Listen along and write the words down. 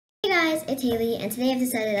guys, it's Haley, and today I've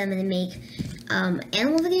decided I'm going to make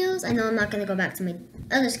animal videos. I know I'm not going to go back to my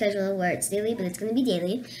other schedule where it's daily, but it's going to be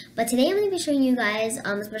daily. But today I'm going to be showing you guys,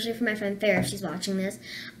 especially for my friend Farrah if she's watching this,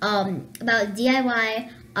 about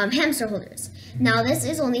DIY hamster holders. Now this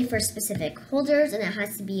is only for specific holders, and it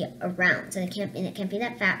has to be a round, so it can't be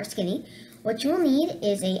that fat or skinny. What you will need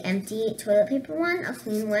is a empty toilet paper one, a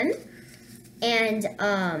clean one, and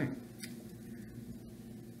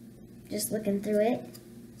just looking through it.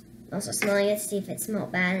 Also smelling it to see if it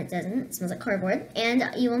smelled bad. It doesn't. It smells like cardboard. And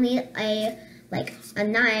you will need a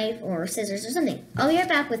knife or scissors or something. I'll be right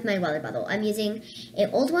back with my water bottle. I'm using an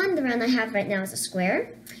old one. The round I have right now is a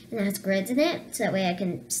square, and it has grids in it, so that way I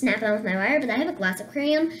can snap it on with my wire. But I have a glass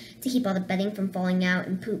aquarium to keep all the bedding from falling out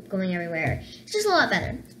and poop going everywhere. It's just a lot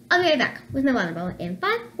better. I'll be right back with my water bottle in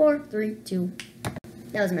 5, 4, 3, 2.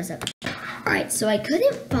 That was a mess up. Alright, so I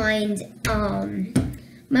couldn't find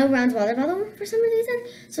my round water bottle for some reason.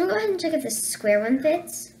 So I'm going to go ahead and check if this square one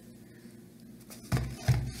fits.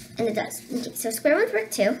 And it does. Okay, so square ones work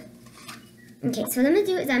too. Okay, so what I'm going to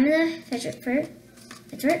do is I'm going to fetch it for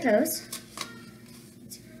it's where it goes.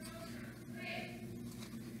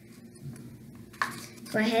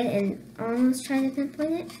 Go ahead and almost try to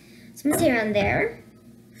pinpoint it. So I'm going to say around there.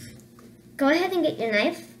 Go ahead and get your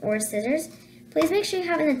knife or scissors. Please make sure you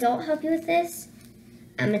have an adult help you with this.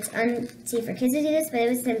 It's unsafe for kids to do this, but it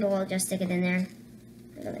was simple. I'll just stick it in there.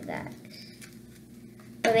 Go like that.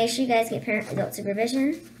 But make sure you guys get parent adult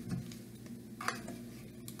supervision.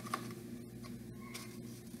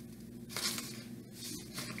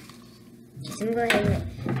 So I'm going to go ahead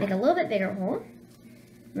and make a little bit bigger hole on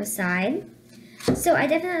the side. So I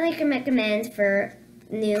definitely can recommend for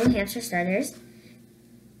new hamster starters.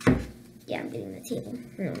 Yeah, I'm getting the table.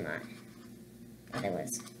 No, I'm not. Thought I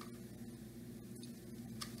was.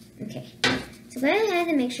 Okay, so go ahead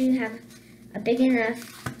and make sure you have a big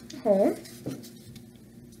enough hole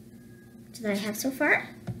so that I have so far.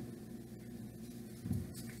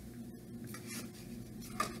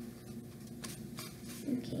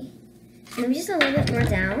 Okay, and I'm just a little bit more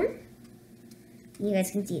down. You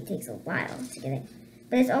guys can see it takes a while to get it,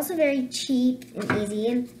 but it's also very cheap and easy,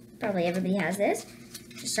 and probably everybody has this.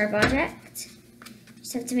 Just sharp object.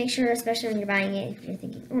 Just have to make sure, especially when you're buying it, if you're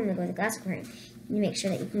thinking, oh, I'm gonna go with a glass aquarium. You make sure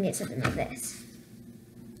that you can get something like this.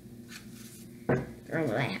 Or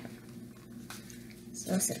what I have.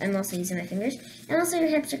 So I'm also using my fingers. And also your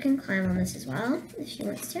hamster can climb on this as well, if she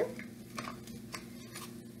wants to.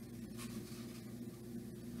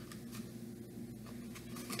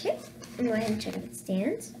 Okay, and go ahead and check if it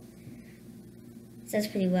stands. It says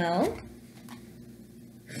pretty well.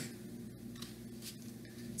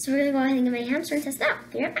 So we're gonna go ahead and get my hamster and test it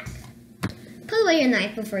out. Be right back. Put away your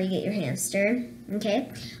knife before you get your hamster, okay?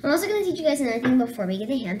 I'm also going to teach you guys another thing before we get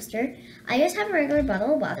the hamster. I just have a regular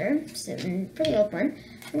bottle of water, just a pretty old one.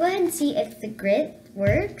 I'll go ahead and see if the grit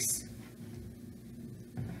works.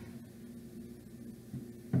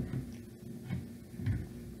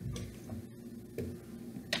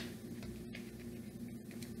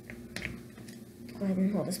 Go ahead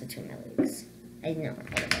and hold this between my legs. I know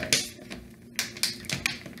what it is.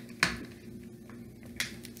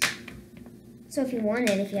 So if you want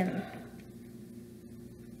it, if you haven't,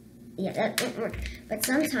 yeah, that won't work. But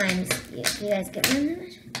sometimes, you guys get one?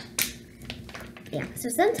 Yeah, so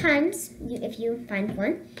sometimes, if you find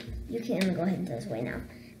one, you can, I'm going to go ahead and throw this away now.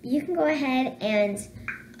 You can go ahead and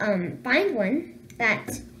find one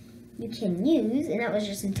that you can use, and that was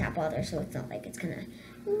just in tap water, so it's not like it's going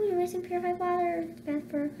to, ooh, you're wasting purified water, it's bad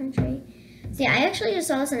for our country. So yeah, I actually just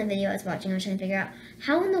saw this on a video I was watching. I was trying to figure out,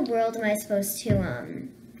 how in the world am I supposed to,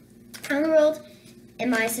 how in the world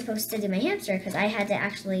am I supposed to do my hamster? Because I had to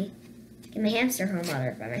actually get my hamster home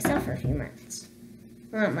watered by myself for a few months.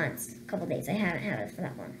 Well, not months, a couple days. I haven't had it for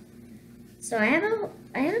that long. So I have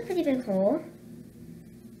a pretty big hole.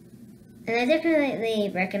 And I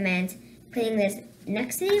definitely recommend putting this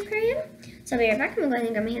next to the aquarium. So I'll be right back. I'm going to go ahead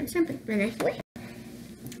and grab my hamster and put my knife away.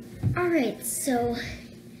 Alright, so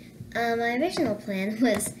my original plan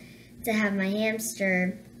was to have my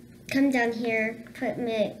hamster come down here, put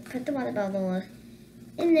the water bottle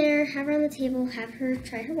in there, have her on the table, have her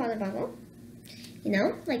try her water bottle, you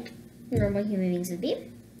know, like normal human beings would be.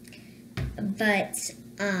 But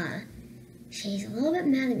she's a little bit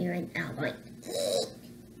mad at me right now, going,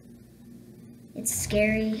 it's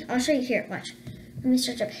scary. I'll show you here, watch. Let me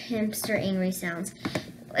search up hamster angry sounds.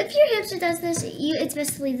 If your hamster does this, it's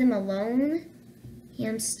best to leave them alone.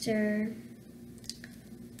 Hamster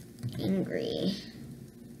angry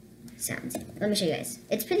sounds. Let me show you guys.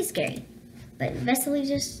 It's pretty scary, but best to leave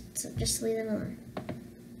just leave them alone.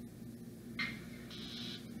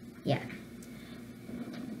 Yeah.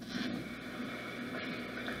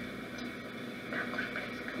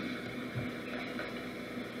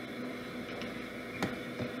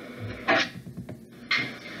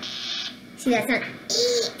 See that sound?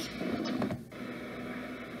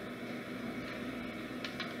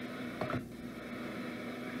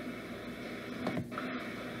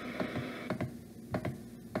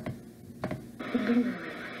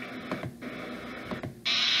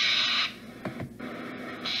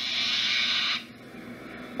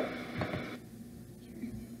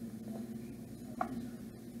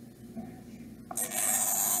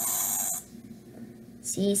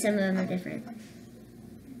 See, some of them are different.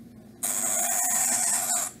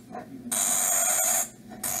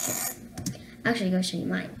 Actually, I'm going to show you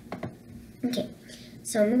mine. Okay,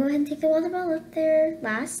 so I'm going to go ahead and take the water bottle up there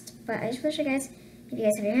last, but I just want to show you guys, if you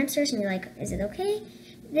guys have your hamsters and you're like, is it okay?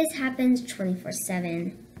 This happens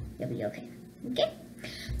 24/7. You'll be okay. Okay?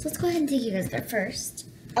 So let's go ahead and take you guys there first.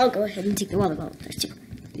 I'll go ahead and take the water bottle there too.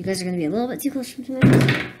 You guys are going to be a little bit too close to me.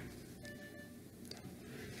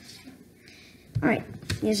 Alright,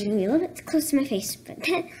 you guys are going to be a little bit close to my face, but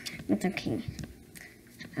that's okay.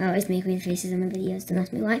 I always make weird faces in my videos, don't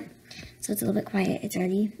ask me why. So it's a little bit quiet. It's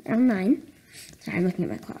already around 9. Sorry, I'm looking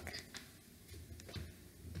at my clock.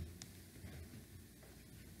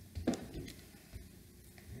 My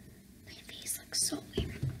face looks so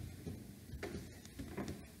weird.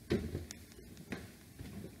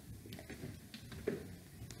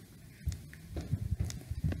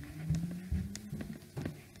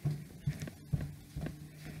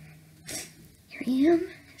 Here I am.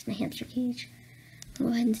 There's my hamster cage. I'll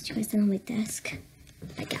go ahead and sit you guys down on my desk.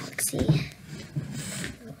 My Galaxy.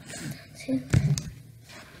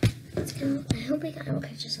 Let's go. I hope I got all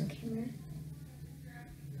pictures on camera.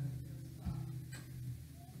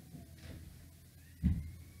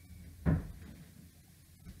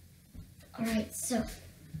 Alright, so.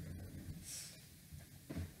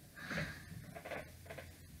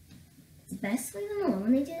 It's best to leave them alone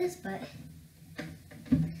when they do this, but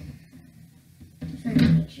just wanted to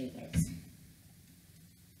make sure you guys.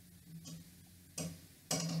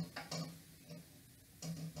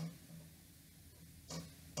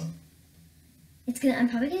 I'm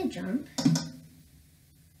probably gonna jump.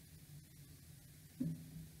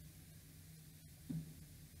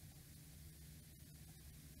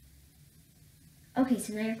 Okay,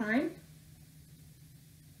 so now you're fine.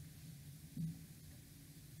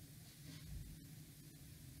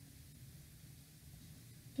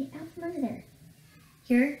 Get out from under there.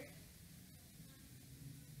 Here.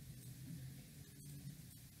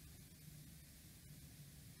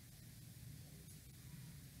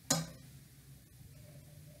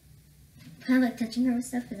 Kind of like touching her with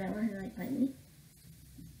stuff because I want her to like bite me.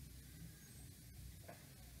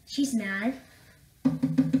 She's mad.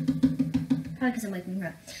 Probably because I'm waking her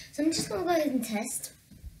up. So I'm just going to go ahead and test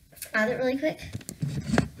out it really quick.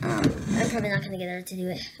 I'm probably not going to get her to do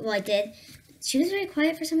it. Well, I did. She was very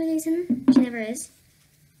quiet for some reason. She never is.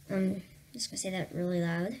 I'm just going to say that really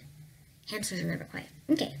loud. Hamsters are never quiet.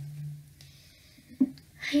 Okay.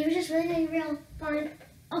 You were just really doing real fun.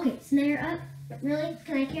 Okay, so now you're up. Really?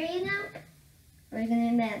 Can I carry you now? Or are you going to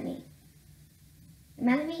be mad at me? You're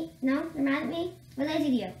mad at me? No? You're mad at me? What did I do to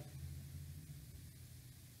you?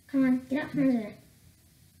 Come on, get out from under there.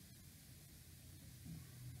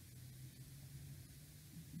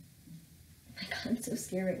 Oh my god, I'm so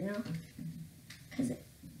scared right now. Because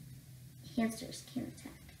hamsters can't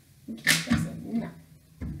attack. Okay, I said no.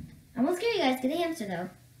 I won't scare you guys. Get a hamster though.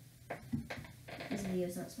 This video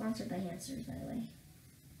is not sponsored by hamsters, by the way.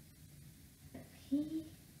 Okay.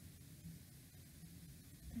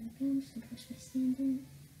 There we go. I'm just going to push my stand in.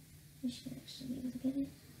 You should actually be able to get it.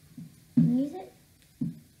 Can you use it?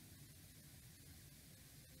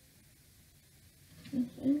 Are you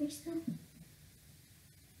angry still?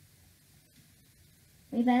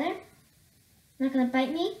 Are you better? Not going to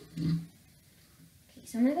bite me? Okay,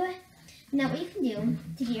 so I'm going to go ahead. Now what you can do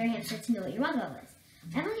to get your hamster to know what your water bottle is.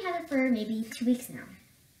 I've only had it for maybe 2 weeks now.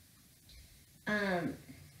 Go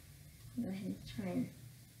ahead and try and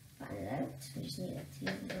find it out. We just need it to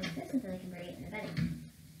go like this until I can bring it in the bedding.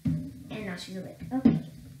 And now she's awake. Okay.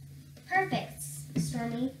 Perfect,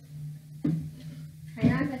 Stormy. Try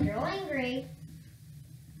not to get all angry.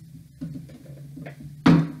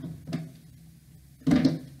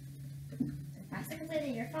 5 seconds later,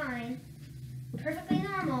 you're fine. Perfectly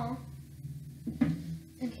normal.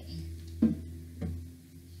 Okay.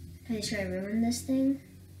 Pretty sure I ruined this thing.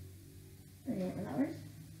 Okay, will that work?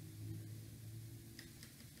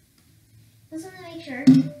 Just want to make sure,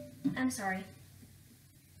 I'm sorry,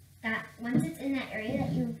 that once it's in that area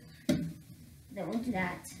that won't do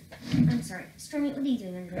that. I'm sorry. Stormy, what are you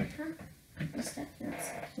doing under there, huh? This stuff? No, it's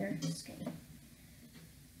here. Just kidding.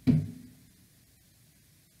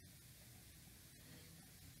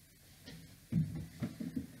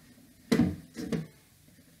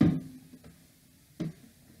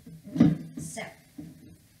 So,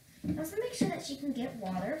 also make sure that she can get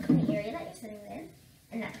water from the area that you're sitting there,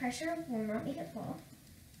 and that pressure will not make it fall.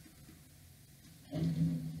 Okay.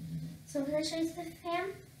 So can I show you the fan?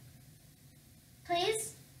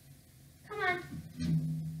 Please? Come on.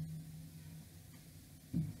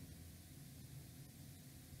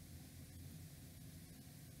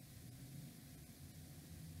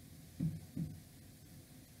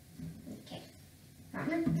 Okay. Got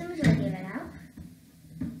the majority of it out.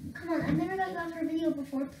 Come on, I've never got you out for a video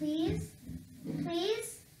before, please?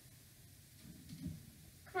 Please?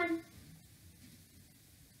 Come on.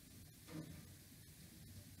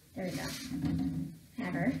 There we go.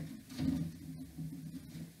 Have her.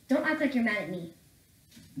 Don't act like you're mad at me.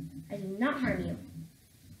 I do not harm you.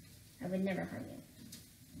 I would never harm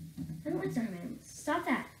you. I don't like to harm animals. Stop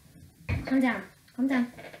that. Calm down. Calm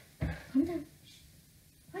down. Calm down. Shh.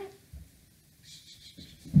 Quiet. Shh.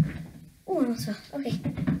 Oh, almost fell. Okay.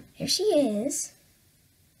 Here she is.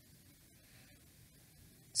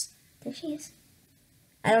 There she is.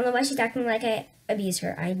 I don't know why she's acting like I abuse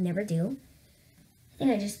her. I never do. I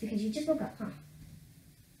think because you just woke up, huh?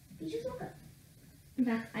 You just woke up. In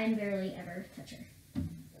fact, I barely ever touch her.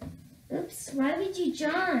 Oops, why would you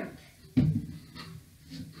jump?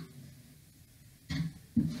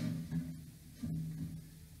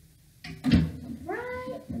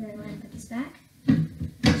 Right, I'm gonna go ahead and put this back.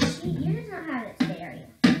 You did not have it today, are you?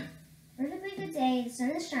 Perfectly good day, the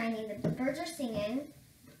sun is shining, the birds are singing,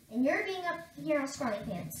 and you're being up here on scrawny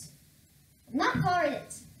pants. I'm not tolerating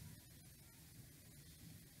it.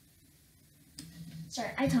 Sorry,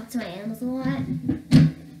 I talk to my animals a lot.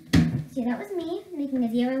 See, that was me making a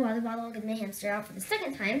DIY water bottle, getting my hamster out for the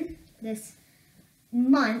second time this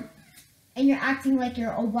month, and you're acting like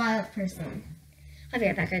you're a wild person. I'll be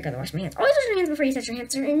right back. I gotta wash my hands. Always wash your hands before you touch your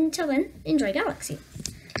hamster. And until then, enjoy Galaxy.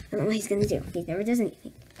 I don't know what he's gonna do. He never does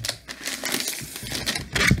anything.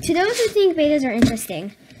 To those who think betas are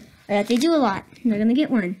interesting, or that they do a lot, they're gonna get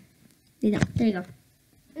one. They don't. There you go.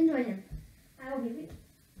 Enjoy him. I will be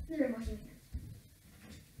washing my hands.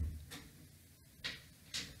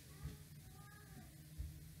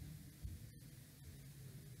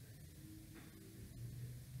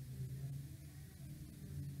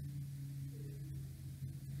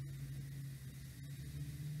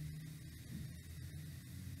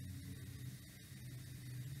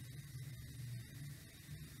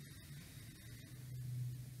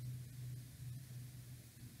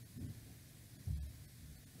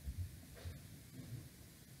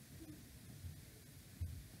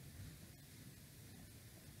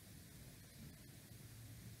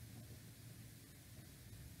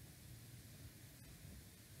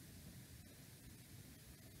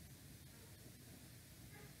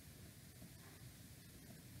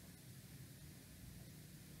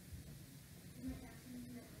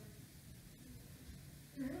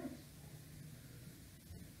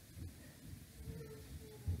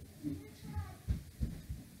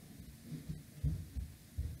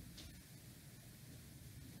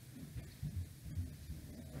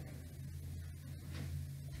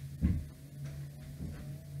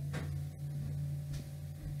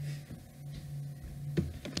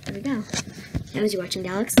 There we go. Now was you watching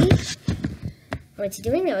Galaxy? What's he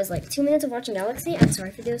doing? That was like 2 minutes of watching Galaxy. I'm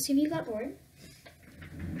sorry for those of you who got bored.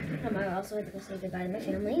 I also had to go say goodbye to my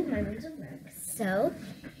family. My mom's at work. So,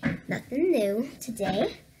 nothing new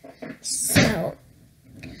today. So,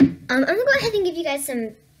 I'm going to go ahead and give you guys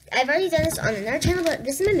some... I've already done this on another channel, but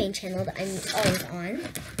this is my main channel that I'm always on.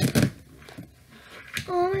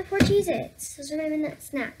 Oh, my poor Cheez-Its. Those are my midnight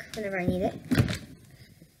snack whenever I need it.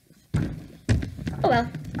 Oh well.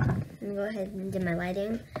 I'm going to go ahead and dim my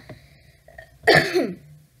lighting.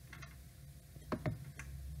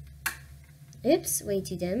 Oops, way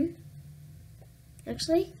too dim.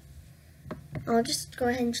 Actually, I'll just go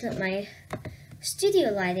ahead and turn up my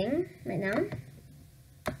studio lighting right now.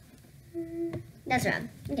 That's right.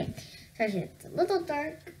 Okay, so it's a little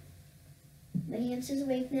dark. My hamster's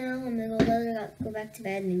awake now. I'm gonna let her go back to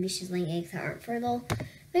bed. Maybe she's laying eggs that aren't fertile.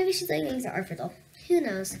 Maybe she's laying eggs that are fertile. Who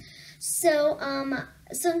knows? So,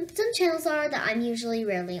 some channels are that I'm usually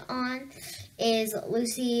rarely on is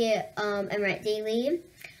Lucy and Rat Daily.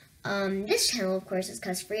 This channel, of course, is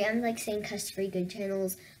cuss free. I'm like saying cuss free good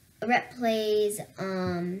channels. Rhett Plays,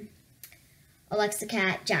 Alexa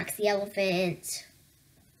Cat, Jax the Elephant,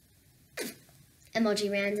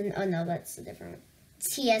 MLG Random. Oh no, that's a different one.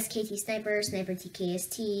 TSKT Sniper, Sniper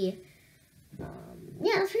TKST.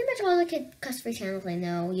 Yeah, that's pretty much all the cuss free channels I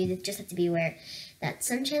know. You just have to be aware that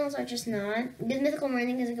some channels are just not. Good Mythical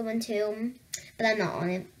Morning is a good one too, but I'm not on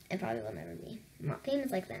it. I probably will never be. I'm not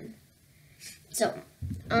famous like them. So,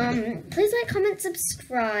 please like, comment,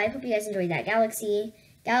 subscribe. Hope you guys enjoyed that Galaxy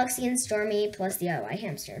and Stormy plus the DIY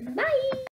hamster. Bye!